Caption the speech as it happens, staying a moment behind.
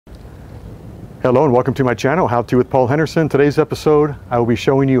Hello and welcome to my channel, How To with Paul Henderson. Today's episode, I will be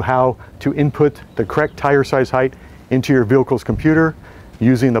showing you how to input the correct tire size height into your vehicle's computer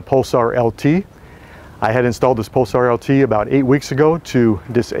using the PULSAR LT. I had installed this PULSAR LT about 8 weeks ago to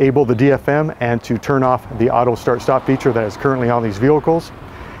disable the DFM and to turn off the auto start stop feature that is currently on these vehicles.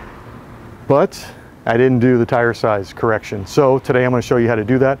 But I didn't do the tire size correction. So today I'm going to show you how to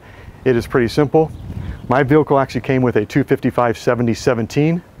do that. It is pretty simple. My vehicle actually came with a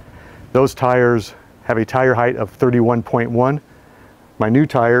 255/70/17. Those tires have a tire height of 31.1. My new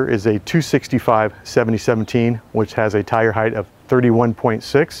tire is a 265/70/17, which has a tire height of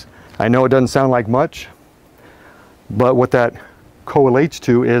 31.6. I know it doesn't sound like much, but what that correlates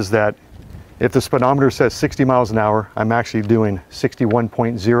to is that if the speedometer says 60 miles an hour, I'm actually doing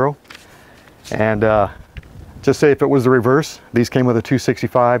 61.0. And just say if it was the reverse, these came with a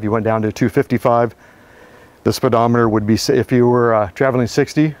 265, you went down to 255, the speedometer would be, if you were traveling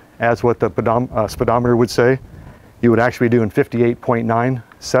 60, as what the speedometer would say, you would actually be doing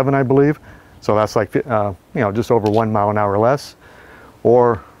 58.97, I believe. So that's like, just over 1 mile an hour less.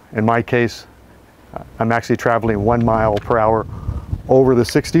 Or in my case, I'm actually traveling 1 mile per hour over the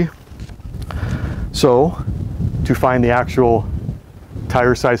 60. So to find the actual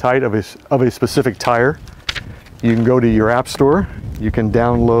tire size height of a specific tire, you can go to your app store. You can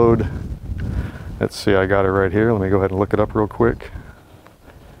download, let's see, I got it right here. Let me go ahead and look it up real quick.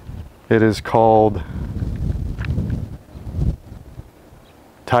 It is called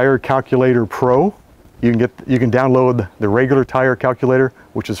Tire Calculator Pro. You can download the regular tire calculator,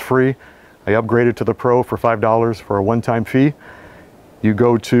 which is free. I upgraded to the Pro for $5 for a one-time fee. You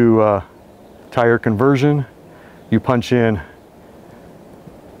go to tire conversion, you punch in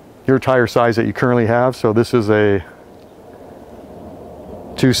your tire size that you currently have. So this is a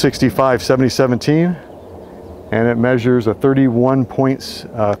 265/70/17. And it measures a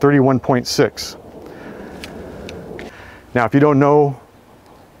 31.6. Now, if you don't know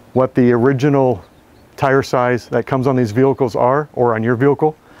what the original tire size that comes on these vehicles are, or on your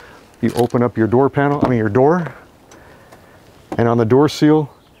vehicle, you open up your door panel, your door, and on the door seal,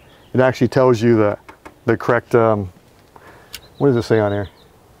 it actually tells you the correct, what does it say on here?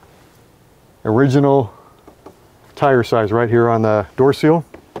 Original tire size right here on the door seal.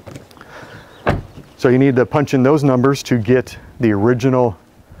 So you need to punch in those numbers to get the original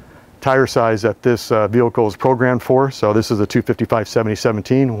tire size that this vehicle is programmed for. So this is a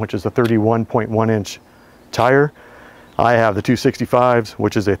 255/70/17, which is a 31.1 inch tire. I have the 265s,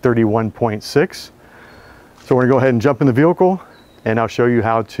 which is a 31.6. So we're gonna go ahead and jump in the vehicle and I'll show you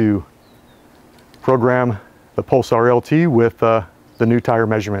how to program the PULSAR LT with the new tire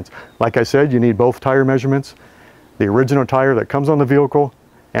measurements. Like I said, you need both tire measurements, the original tire that comes on the vehicle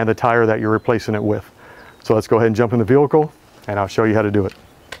and the tire that you're replacing it with. So let's go ahead and jump in the vehicle and I'll show you how to do it.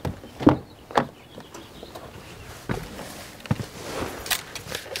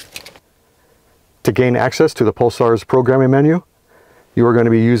 To gain access to the Pulsar's programming menu, you are going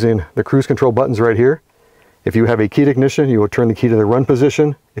to be using the cruise control buttons right here. If you have a keyed ignition, you will turn the key to the run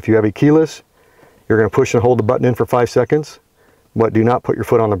position. If you have a keyless, you're going to push and hold the button in for 5 seconds, but do not put your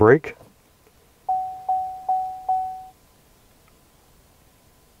foot on the brake.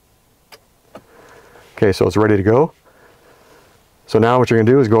 Okay, so it's ready to go. So now what you're going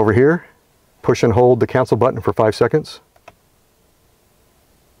to do is go over here, push and hold the cancel button for 5 seconds.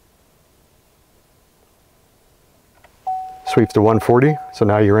 Sweeps to 140, so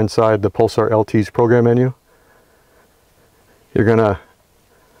now you're inside the PULSAR LT's program menu. You're going to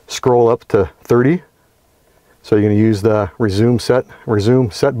scroll up to 30, so you're going to use the resume set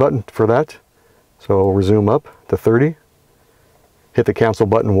button for that. So resume up to 30, hit the cancel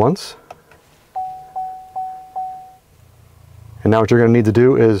button once. And now what you're going to need to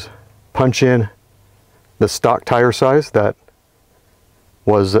do is punch in the stock tire size that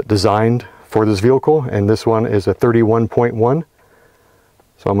was designed for this vehicle, and this one is a 31.1.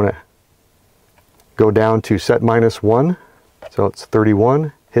 So I'm going to go down to set -1, so it's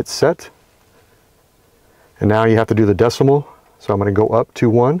 31, hit set, and now you have to do the decimal, so I'm going to go up to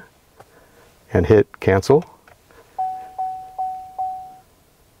 1 and hit cancel.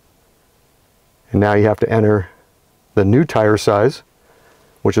 And now you have to enter the new tire size,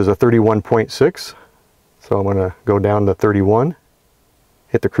 which is a 31.6. So I'm going to go down to 31,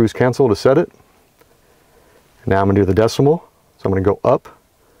 hit the cruise cancel to set it. Now I'm going to do the decimal. So I'm going to go up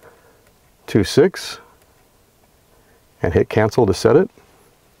to 6 and hit cancel to set it.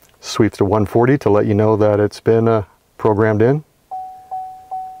 Sweeps to 140 to let you know that it's been programmed in.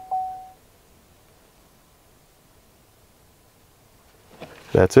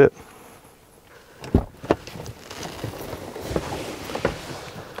 That's it.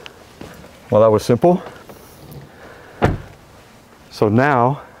 Well, that was simple. So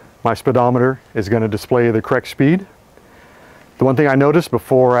now my speedometer is going to display the correct speed. The one thing I noticed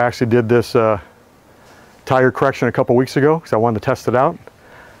before I actually did this tire correction a couple weeks ago, because I wanted to test it out,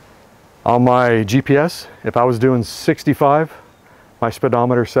 on my GPS, if I was doing 65, my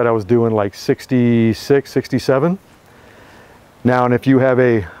speedometer said I was doing like 66, 67. Now, and if you have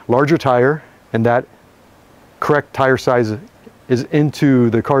a larger tire and that correct tire size is into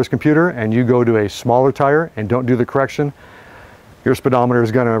the car's computer and you go to a smaller tire and don't do the correction, your speedometer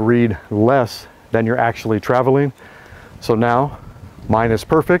is going to read less than you're actually traveling. So now mine is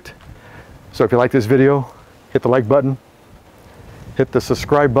perfect. So if you like this video, hit the like button, hit the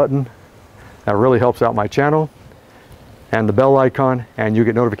subscribe button. That really helps out my channel, and the bell icon, and you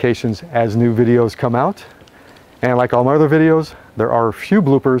get notifications as new videos come out. And like all my other videos, there are a few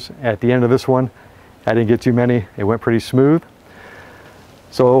bloopers at the end of this one. I didn't get too many. It went pretty smooth.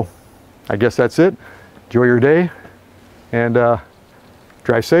 So I guess that's it. Enjoy your day, and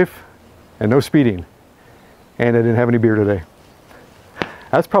drive safe, and no speeding. And I didn't have any beer today.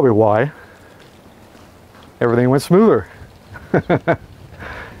 That's probably why everything went smoother.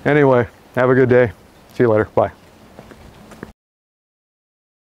 Anyway, have a good day. See you later. Bye.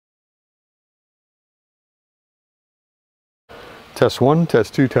 Test 1,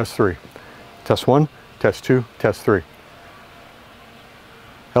 test 2, test 3. Test 1, test 2, test 3.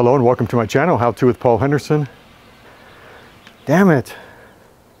 Hello and welcome to my channel, How To with Paul Henderson. Damn it.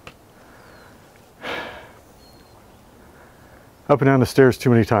 Up and down the stairs too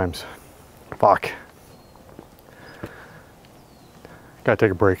many times. Fuck. Gotta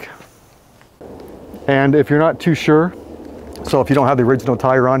take a break. And if you're not too sure, so if you don't have the original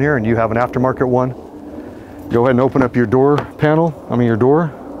tire on here and you have an aftermarket one, go ahead and open up your door panel, your door.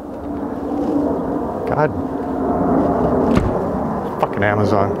 God. Fucking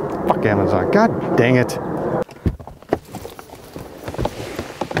Amazon. Fuck Amazon. God dang it.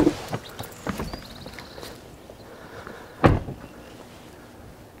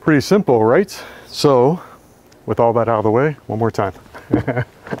 Pretty simple, right? So, with all that out of the way, one more time. I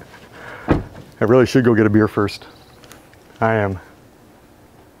really should go get a beer first. I am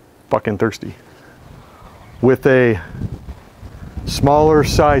fucking thirsty. With a smaller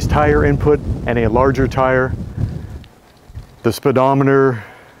size tire input and a larger tire, the speedometer,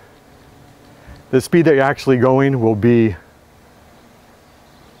 the speed that you're actually going will be,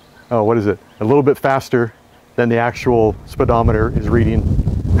 oh, what is it? A little bit faster than the actual speedometer is reading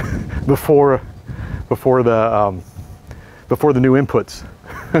before the new inputs.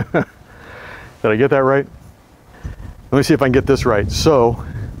 Did I get that right? Let me see if I can get this right. So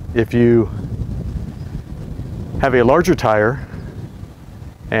if you have a larger tire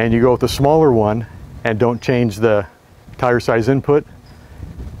and you go with a smaller one and don't change the tire size input,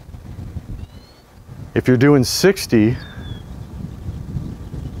 if you're doing 60,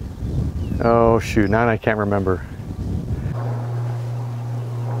 oh shoot, now I can't remember.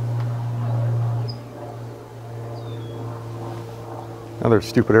 Another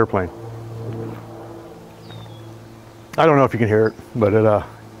stupid airplane. I don't know if you can hear it, but it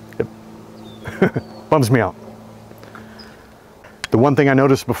bums me out. The one thing I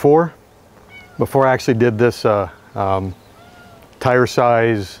noticed before I actually did this tire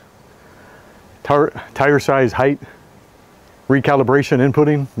size height recalibration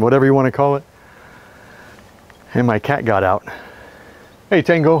inputting, whatever you want to call it, and my cat got out. Hey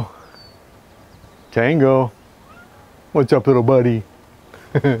Tango, what's up little buddy?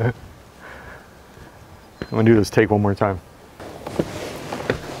 I'm gonna do this take one more time.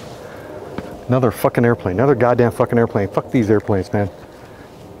 Another fucking airplane, another goddamn fucking airplane. Fuck these airplanes, man.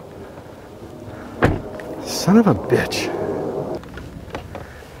 Son of a bitch.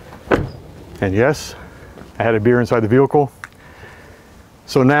 And yes, I had a beer inside the vehicle.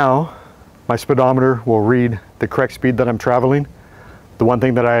 So now my speedometer will read the correct speed that I'm traveling. The one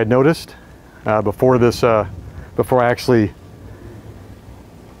thing that I had noticed before I actually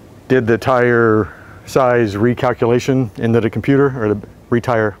did the tire size recalculation into the computer, or the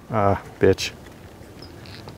retire, bitch.